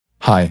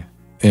Hi,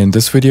 in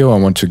this video I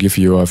want to give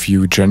you a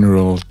few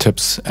general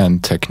tips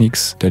and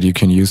techniques that you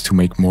can use to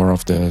make more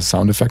of the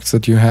sound effects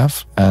that you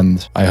have,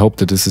 and I hope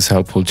that this is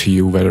helpful to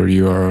you whether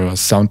you are a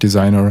sound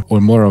designer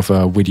or more of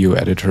a video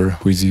editor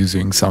who is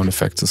using sound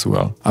effects as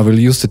well. I will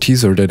use the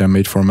teaser that I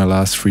made for my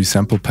last free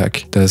sample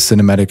pack, the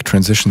cinematic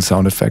transition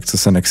sound effects,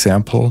 as an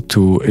example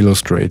to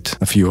illustrate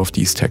a few of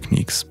these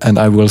techniques. And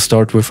I will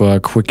start with a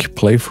quick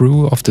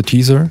playthrough of the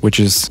teaser, which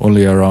is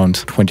only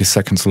around 20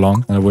 seconds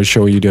long. And I will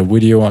show you the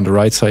video on the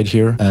right side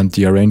here and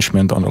the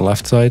arrangement on the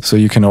left side, so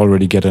you can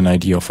already get an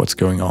idea of what's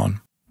going on.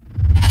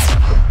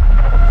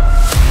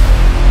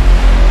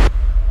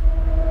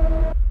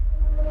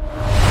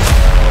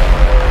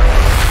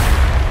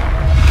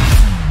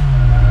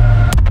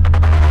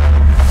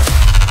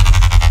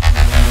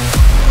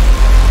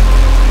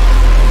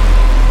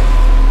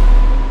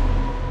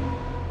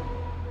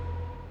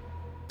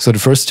 So the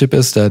first tip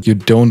is that you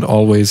don't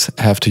always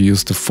have to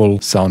use the full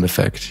sound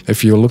effect.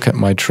 If you look at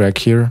my track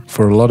here,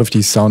 for a lot of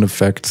these sound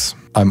effects,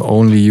 I'm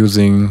only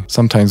using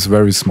sometimes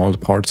very small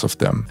parts of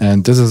them.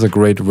 And this is a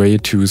great way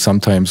to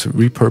sometimes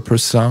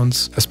repurpose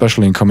sounds,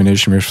 especially in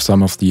combination with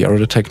some of the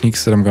other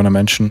techniques that I'm gonna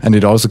mention. And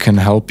it also can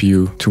help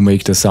you to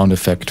make the sound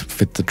effect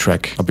fit the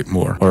track a bit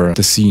more, or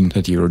the scene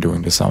that you're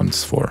doing the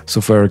sounds for.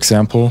 So for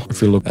example,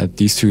 if you look at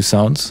these two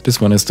sounds,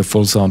 this one is the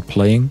full sound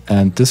playing,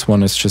 and this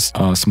one is just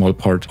a small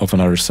part of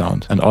another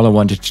sound. And all I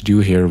wanted to do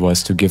here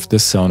was to give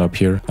this sound up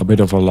here a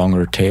bit of a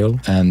longer tail,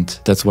 and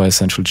that's why I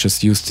essentially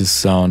just used this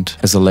sound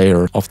as a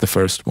layer of the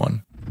first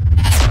one.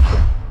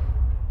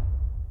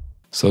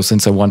 So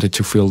since I wanted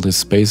to fill this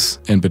space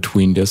in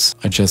between this,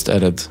 I just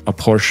added a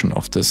portion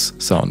of this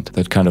sound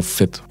that kind of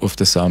fit with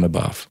the sound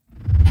above.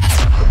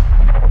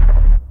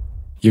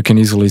 You can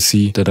easily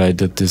see that I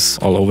did this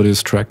all over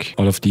this track.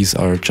 All of these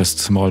are just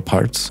small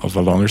parts of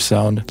a longer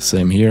sound.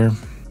 Same here.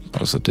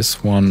 Also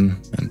this one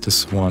and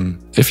this one.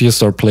 If you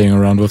start playing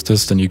around with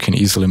this, then you can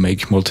easily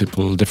make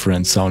multiple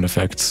different sound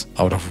effects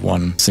out of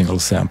one single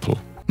sample.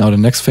 Now the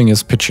next thing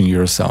is pitching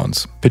your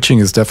sounds. Pitching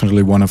is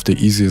definitely one of the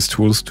easiest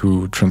tools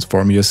to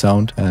transform your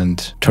sound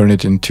and turn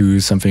it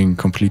into something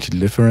completely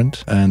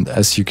different. And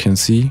as you can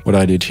see, what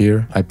I did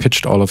here, I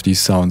pitched all of these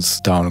sounds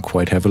down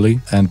quite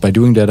heavily. And by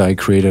doing that, I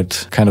created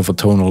kind of a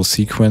tonal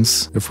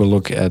sequence. If we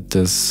look at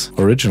this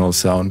original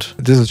sound,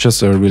 this is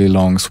just a really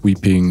long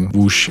sweeping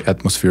whoosh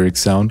atmospheric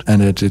sound.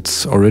 And at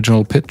its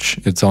original pitch,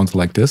 it sounds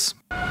like this.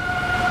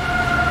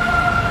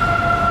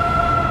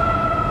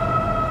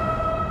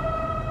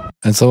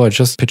 And so I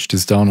just pitched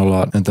this down a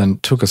lot and then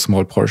took a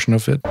small portion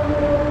of it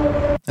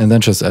and then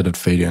just added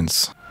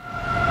fade-ins.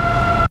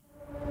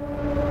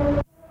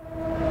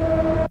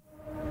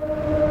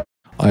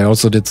 I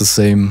also did the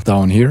same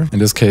down here. In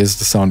this case,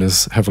 the sound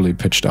is heavily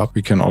pitched up.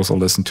 We can also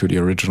listen to the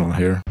original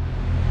here.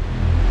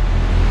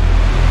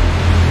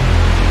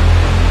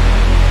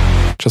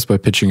 Just by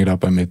pitching it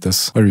up, I made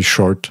this very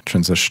short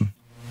transition.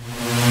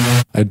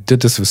 I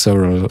did this with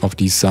several of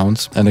these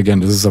sounds, and again,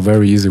 this is a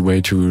very easy way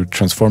to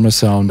transform a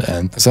sound,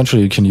 and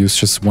essentially you can use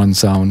just one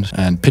sound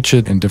and pitch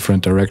it in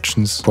different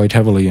directions quite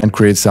heavily and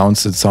create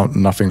sounds that sound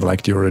nothing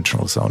like the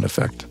original sound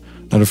effect.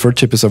 Now the third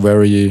tip is a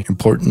very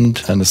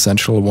important and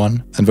essential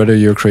one, and whether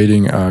you're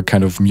creating a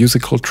kind of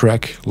musical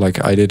track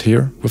like I did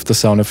here with the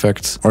sound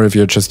effects, or if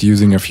you're just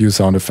using a few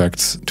sound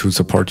effects to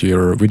support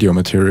your video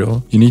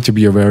material, you need to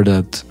be aware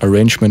that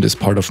arrangement is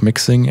part of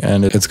mixing,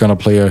 and it's gonna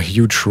play a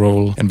huge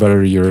role in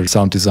whether your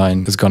sound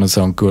design is gonna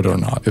sound good or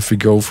not. If we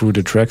go through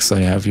the tracks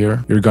I have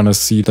here, you're gonna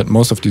see that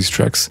most of these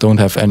tracks don't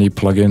have any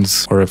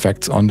plugins or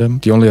effects on them.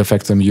 The only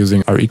effects I'm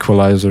using are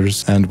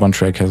equalizers, and one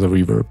track has a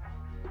reverb.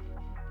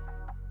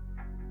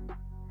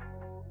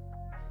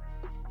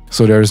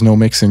 So there is no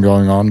mixing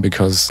going on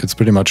because it's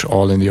pretty much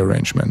all in the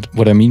arrangement.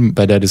 What I mean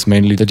by that is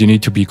mainly that you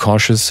need to be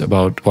cautious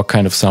about what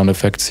kind of sound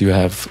effects you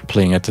have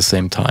playing at the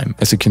same time.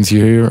 As you can see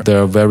here,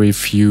 there are very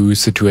few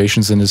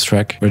situations in this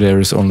track where there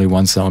is only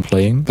one sound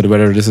playing, but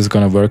whether this is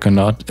gonna work or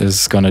not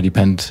is gonna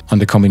depend on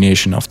the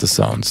combination of the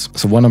sounds.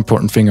 So one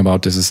important thing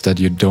about this is that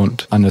you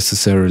don't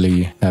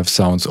unnecessarily have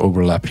sounds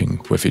overlapping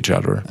with each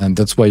other. And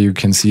that's why you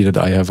can see that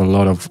I have a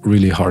lot of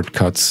really hard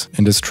cuts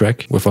in this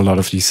track with a lot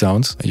of these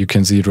sounds. You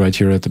can see it right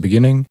here at the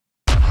beginning.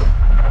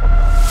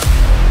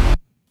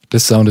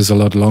 This sound is a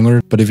lot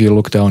longer, but if you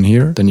look down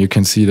here, then you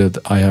can see that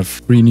I have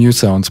 3 new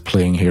sounds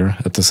playing here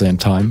at the same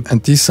time.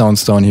 And these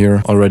sounds down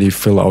here already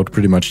fill out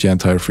pretty much the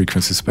entire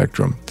frequency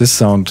spectrum. This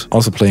sound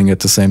also playing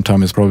at the same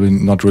time is probably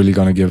not really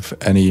gonna give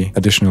any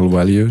additional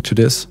value to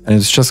this. And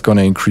it's just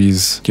gonna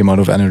increase the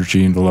amount of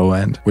energy in the low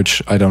end,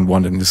 which I don't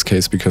want in this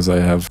case because I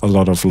have a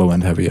lot of low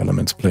end heavy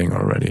elements playing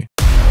already.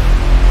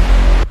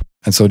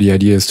 And so the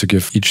idea is to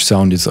give each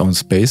sound its own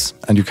space,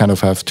 and you kind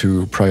of have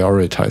to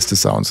prioritize the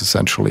sounds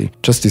essentially.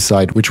 Just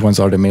decide which ones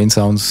are the main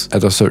sounds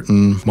at a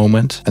certain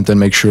moment, and then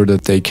make sure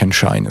that they can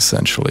shine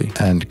essentially,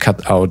 and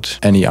cut out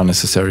any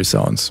unnecessary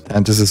sounds.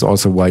 And this is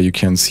also why you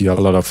can see a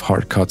lot of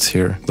hard cuts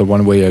here. The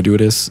one way I do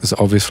this is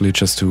obviously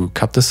just to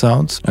cut the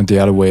sounds, and the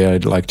other way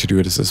I'd like to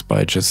do this is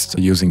by just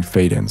using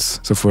fade-ins.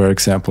 So for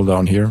example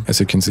down here, as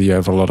you can see, I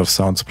have a lot of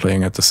sounds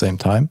playing at the same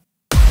time.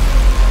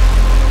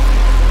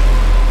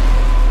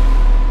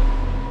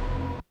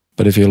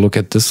 But if you look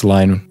at this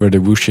line where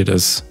the whoosh hit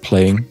is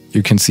playing,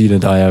 you can see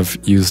that I have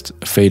used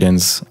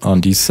fade-ins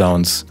on these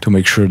sounds to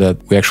make sure that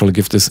we actually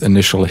give this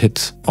initial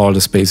hit all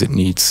the space it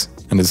needs.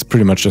 And it's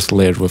pretty much just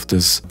layered with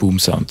this boom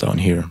sound down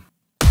here.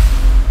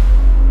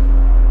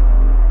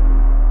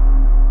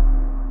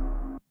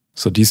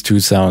 So these two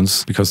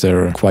sounds, because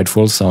they're quite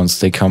full sounds,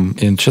 they come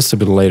in just a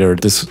bit later.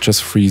 This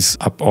just frees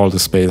up all the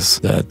space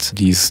that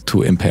these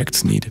two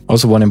impacts need.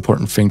 Also, one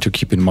important thing to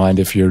keep in mind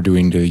if you're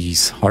doing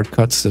these hard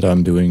cuts that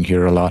I'm doing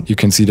here a lot, you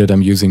can see that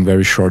I'm using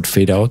very short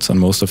fade outs on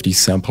most of these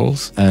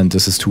samples. And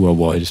this is to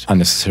avoid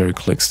unnecessary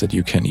clicks that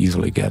you can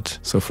easily get.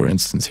 So for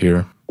instance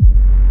here,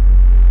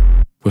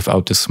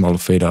 without this small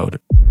fade out.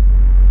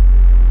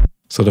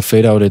 So the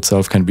fade out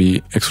itself can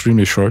be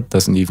extremely short,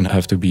 doesn't even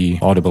have to be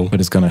audible,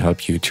 but it's going to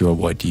help you to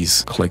avoid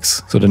these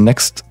clicks. So the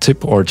next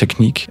tip or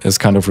technique is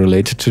kind of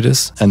related to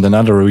this. And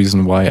another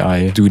reason why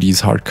I do these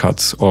hard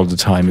cuts all the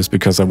time is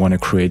because I want to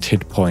create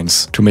hit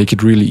points to make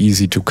it really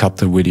easy to cut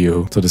the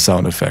video to the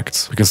sound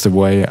effects. Because the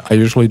way I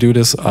usually do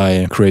this,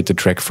 I create the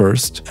track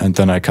first and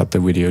then I cut the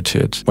video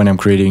to it. When I'm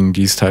creating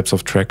these types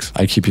of tracks,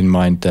 I keep in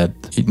mind that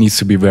it needs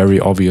to be very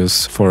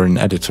obvious for an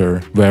editor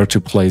where to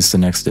place the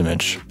next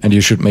image. And you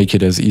should make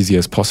it as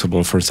easy as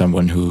possible for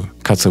someone who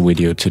cuts a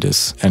video to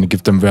this and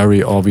give them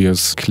very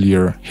obvious,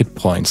 clear hit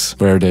points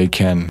where they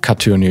can cut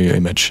to a new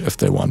image if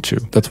they want to.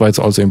 That's why it's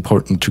also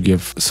important to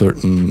give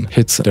certain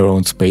hits their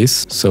own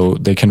space so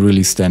they can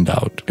really stand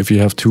out. If you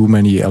have too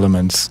many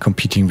elements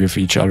competing with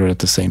each other at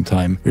the same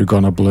time, you're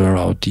gonna blur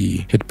out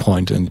the hit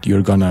point and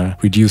you're gonna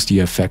reduce the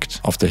effect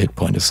of the hit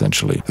point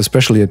essentially.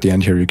 Especially at the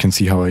end here, you can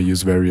see how I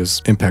use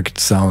various impact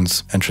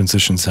sounds and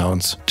transition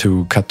sounds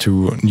to cut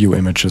to new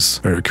images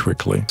very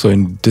quickly. So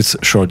in this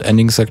short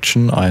ending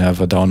section, I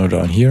have a downer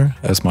down here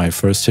as my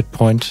first hit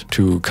point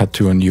to cut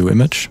to a new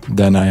image.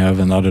 Then I have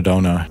another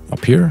downer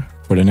up here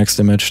for the next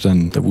image,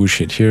 then the whoosh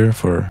hit here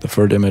for the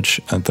third image,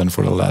 and then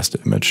for the last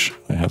image,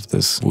 I have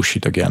this whoosh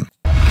hit again.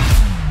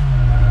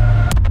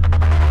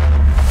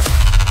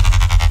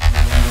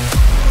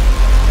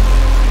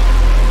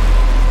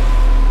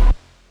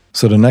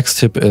 So the next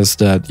tip is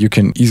that you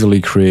can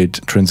easily create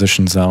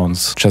transition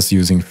sounds just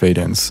using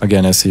fade-ins.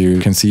 Again, as you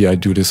can see, I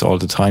do this all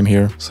the time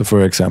here. So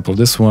for example,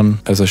 this one,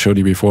 as I showed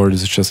you before,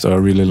 this is just a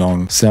really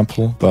long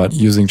sample, but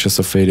using just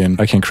a fade-in,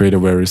 I can create a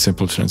very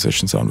simple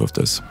transition sound with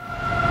this.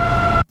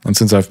 And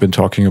since I've been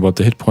talking about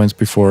the hit points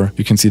before,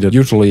 you can see that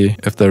usually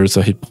if there is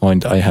a hit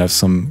point, I have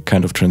some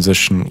kind of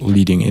transition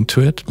leading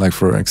into it. Like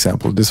for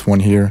example, this one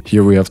here.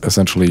 Here we have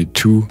essentially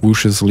two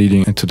whooshes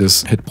leading into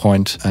this hit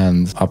point.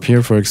 And up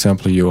here, for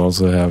example, you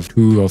also have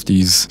two of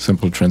these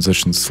simple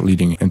transitions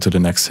leading into the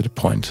next hit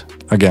point.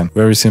 Again,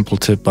 very simple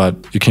tip, but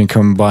you can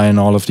combine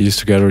all of these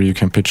together. You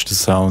can pitch the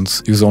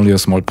sounds, use only a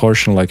small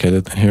portion like I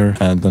did here,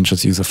 and then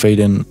just use a fade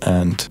in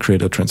and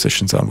create a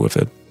transition sound with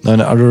it.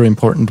 Another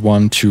important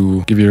one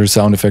to give your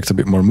sound effects a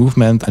bit more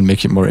movement and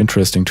make it more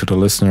interesting to the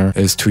listener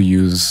is to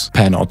use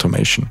pan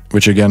automation,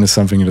 which again is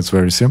something that's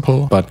very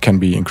simple, but can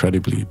be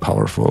incredibly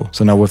powerful.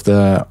 So now with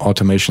the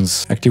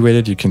automations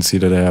activated, you can see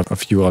that I have a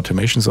few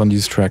automations on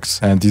these tracks,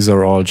 and these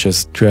are all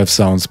just to have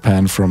sounds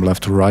pan from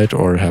left to right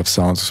or have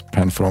sounds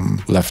pan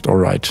from left or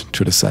right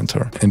to the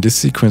center. In this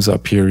sequence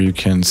up here, you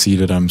can see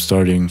that I'm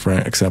starting, for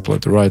example,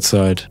 at the right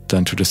side,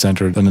 then to the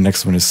center, then the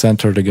next one is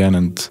centered again,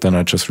 and then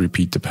I just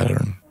repeat the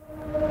pattern.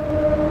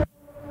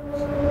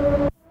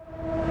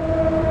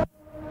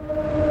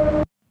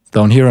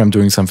 Down here, I'm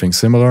doing something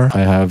similar. I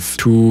have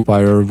two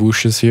wire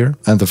whooshes here,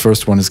 and the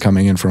first one is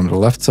coming in from the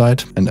left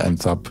side and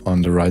ends up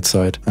on the right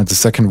side. And the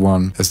second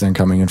one is then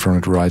coming in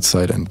from the right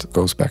side and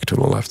goes back to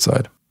the left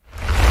side.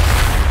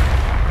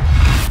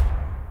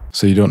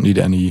 So you don't need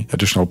any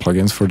additional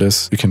plugins for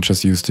this. You can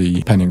just use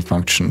the panning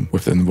function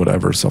within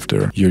whatever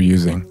software you're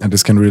using. And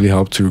this can really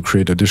help to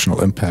create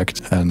additional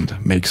impact and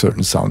make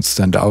certain sounds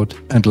stand out.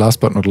 And last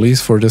but not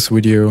least for this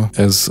video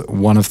is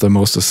one of the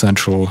most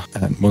essential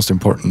and most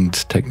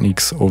important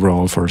techniques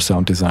overall for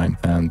sound design.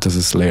 And this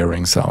is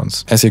layering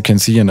sounds. As you can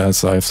see, and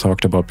as I've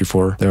talked about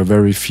before, there are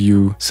very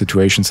few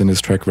situations in this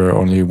track where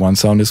only one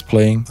sound is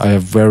playing. I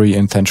have very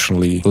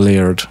intentionally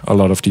layered a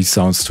lot of these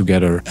sounds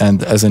together.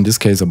 And as in this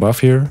case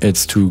above here,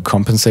 it's to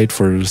compensate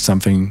for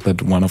something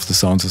that one of the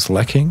sounds is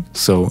lacking.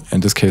 So in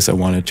this case, I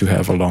wanted to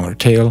have a longer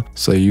tail,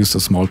 so I used a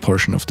small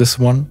portion of this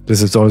one.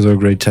 This is also a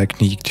great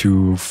technique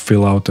to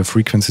fill out the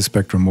frequency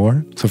spectrum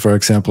more. So for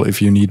example, if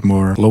you need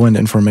more low-end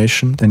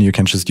information, then you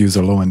can just use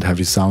a low-end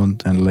heavy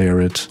sound and layer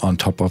it on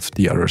top of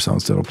the other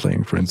sounds that are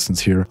playing. For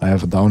instance, here I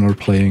have a downer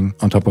playing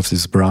on top of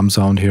this Brahm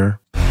sound here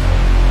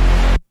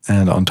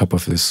and on top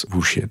of this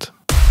whoosh hit.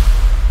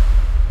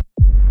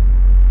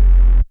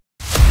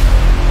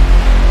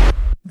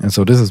 And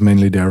so this is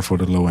mainly there for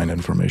the low end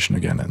information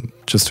again, and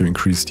just to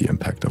increase the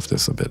impact of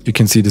this a bit. You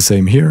can see the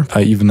same here.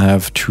 I even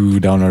have two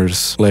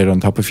downers layered on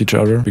top of each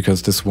other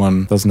because this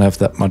one doesn't have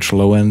that much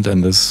low end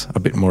and is a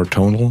bit more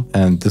tonal.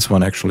 And this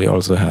one actually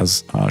also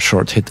has a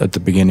short hit at the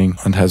beginning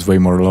and has way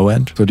more low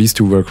end. So these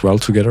two work well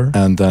together.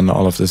 And then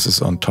all of this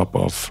is on top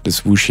of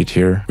this whoosh hit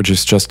here, which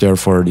is just there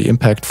for the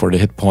impact, for the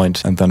hit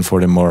point, and then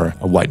for the more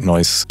white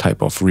noise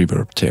type of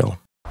reverb tail.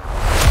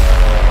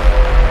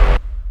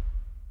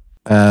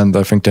 And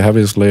I think the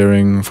heaviest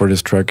layering for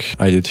this track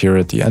I did here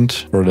at the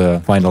end for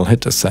the final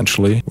hit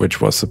essentially,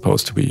 which was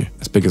supposed to be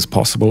as big as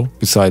possible.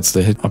 Besides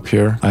the hit up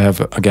here, I have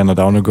again a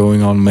downer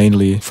going on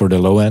mainly for the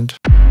low end.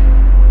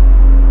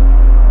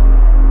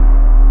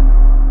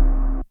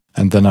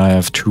 And then I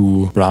have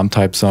two Ram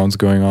type sounds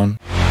going on.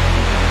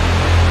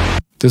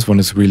 This one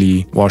is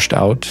really washed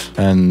out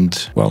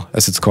and, well,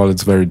 as it's called,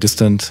 it's very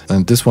distant.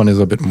 And this one is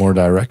a bit more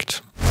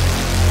direct.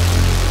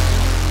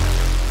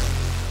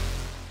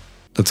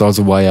 That's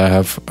also why I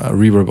have a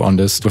reverb on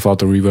this. Without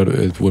the reverb,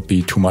 it would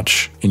be too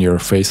much in your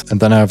face. And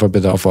then I have a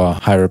bit of a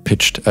higher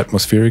pitched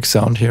atmospheric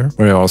sound here,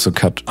 where I also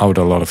cut out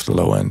a lot of the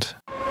low end.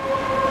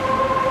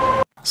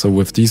 So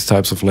with these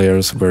types of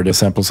layers where the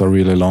samples are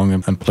really long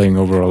and playing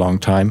over a long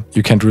time,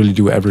 you can't really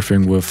do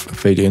everything with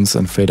fade-ins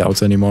and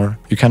fade-outs anymore.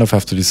 You kind of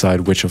have to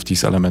decide which of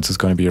these elements is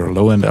going to be your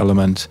low-end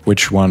element,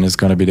 which one is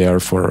going to be there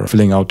for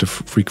filling out the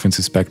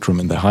frequency spectrum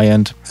in the high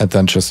end, and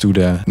then just do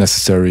the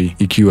necessary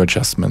EQ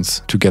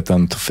adjustments to get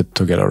them to fit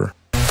together.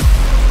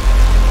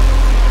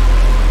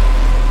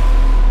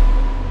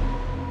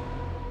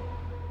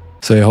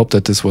 So I hope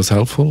that this was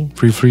helpful.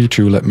 Feel free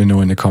to let me know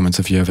in the comments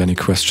if you have any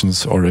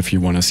questions or if you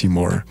want to see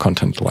more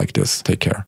content like this. Take care.